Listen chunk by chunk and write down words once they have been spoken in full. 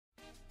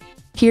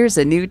Here's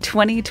a new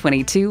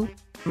 2022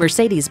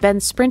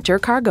 Mercedes-Benz Sprinter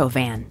cargo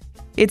van.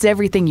 It's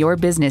everything your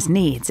business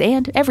needs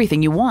and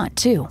everything you want,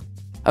 too.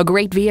 A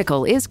great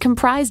vehicle is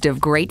comprised of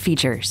great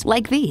features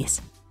like these: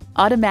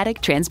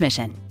 automatic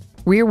transmission,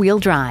 rear-wheel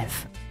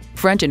drive,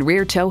 front and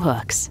rear tow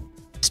hooks,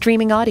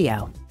 streaming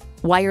audio,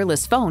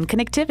 wireless phone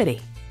connectivity,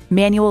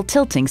 manual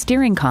tilting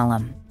steering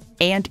column,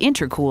 and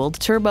intercooled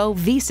turbo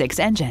V6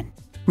 engine.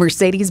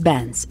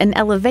 Mercedes-Benz, an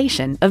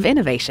elevation of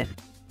innovation.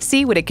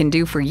 See what it can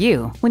do for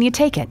you when you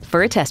take it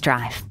for a test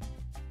drive.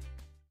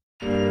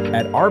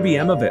 At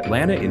RBM of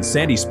Atlanta in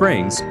Sandy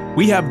Springs,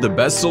 we have the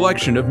best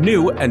selection of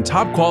new and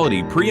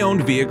top-quality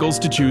pre-owned vehicles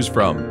to choose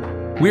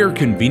from. We are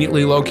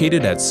conveniently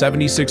located at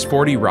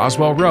 7640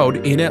 Roswell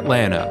Road in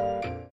Atlanta.